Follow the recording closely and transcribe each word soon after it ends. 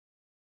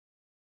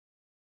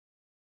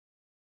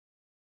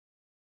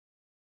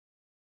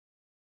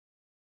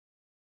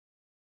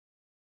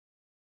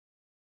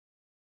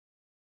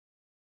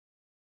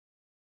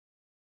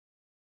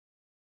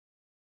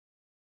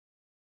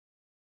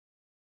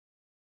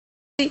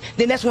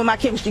then that's when my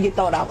chemistry get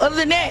thrown off. Other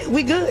than that,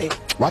 we good.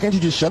 Why can't you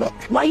just shut up?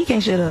 Why he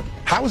can't shut up?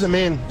 How is a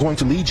man going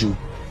to lead you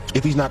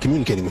if he's not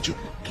communicating with you?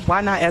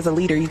 Why not as a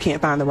leader you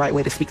can't find the right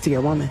way to speak to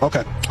your woman?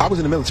 Okay, I was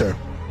in the military.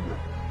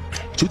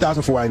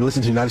 2004, I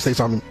enlisted to the United States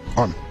Army.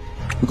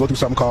 We go through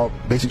something called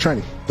basic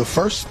training. The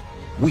first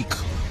week,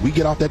 we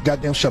get off that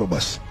goddamn shuttle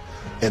bus,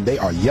 and they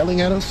are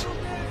yelling at us.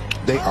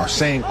 They are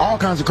saying all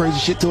kinds of crazy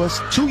shit to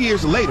us. 2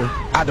 years later,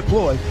 I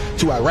deployed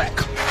to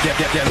Iraq,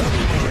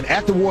 an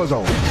active war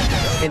zone.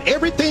 And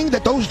everything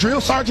that those drill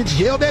sergeants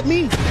yelled at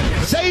me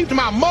saved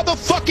my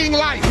motherfucking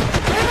life.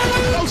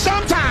 So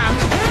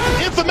sometimes,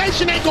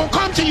 information ain't gonna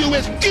come to you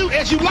as cute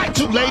as you like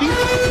to, lady.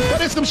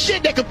 But it's some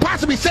shit that could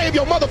possibly save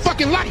your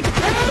motherfucking life.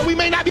 So we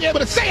may not be able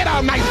to say it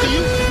all nice to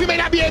you. We may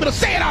not be able to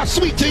say it all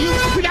sweet to you.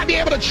 We may not be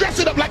able to dress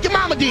it up like your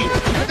mama did.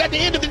 Because at the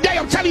end of the day,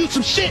 I'm telling you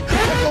some shit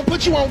that's gonna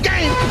put you on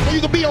game so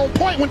you can be on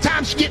point when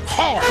times get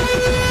hard.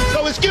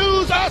 So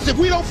excuse us if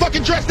we don't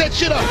fucking dress that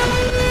shit up.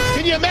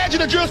 Can you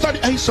imagine a drill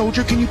sergeant? Hey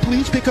soldier, can you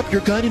please pick up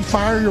your gun and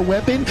fire your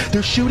weapon?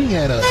 They're shooting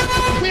at us.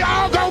 We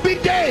all gonna be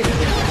dead.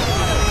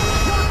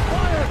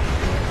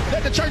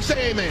 Let the church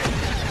say amen.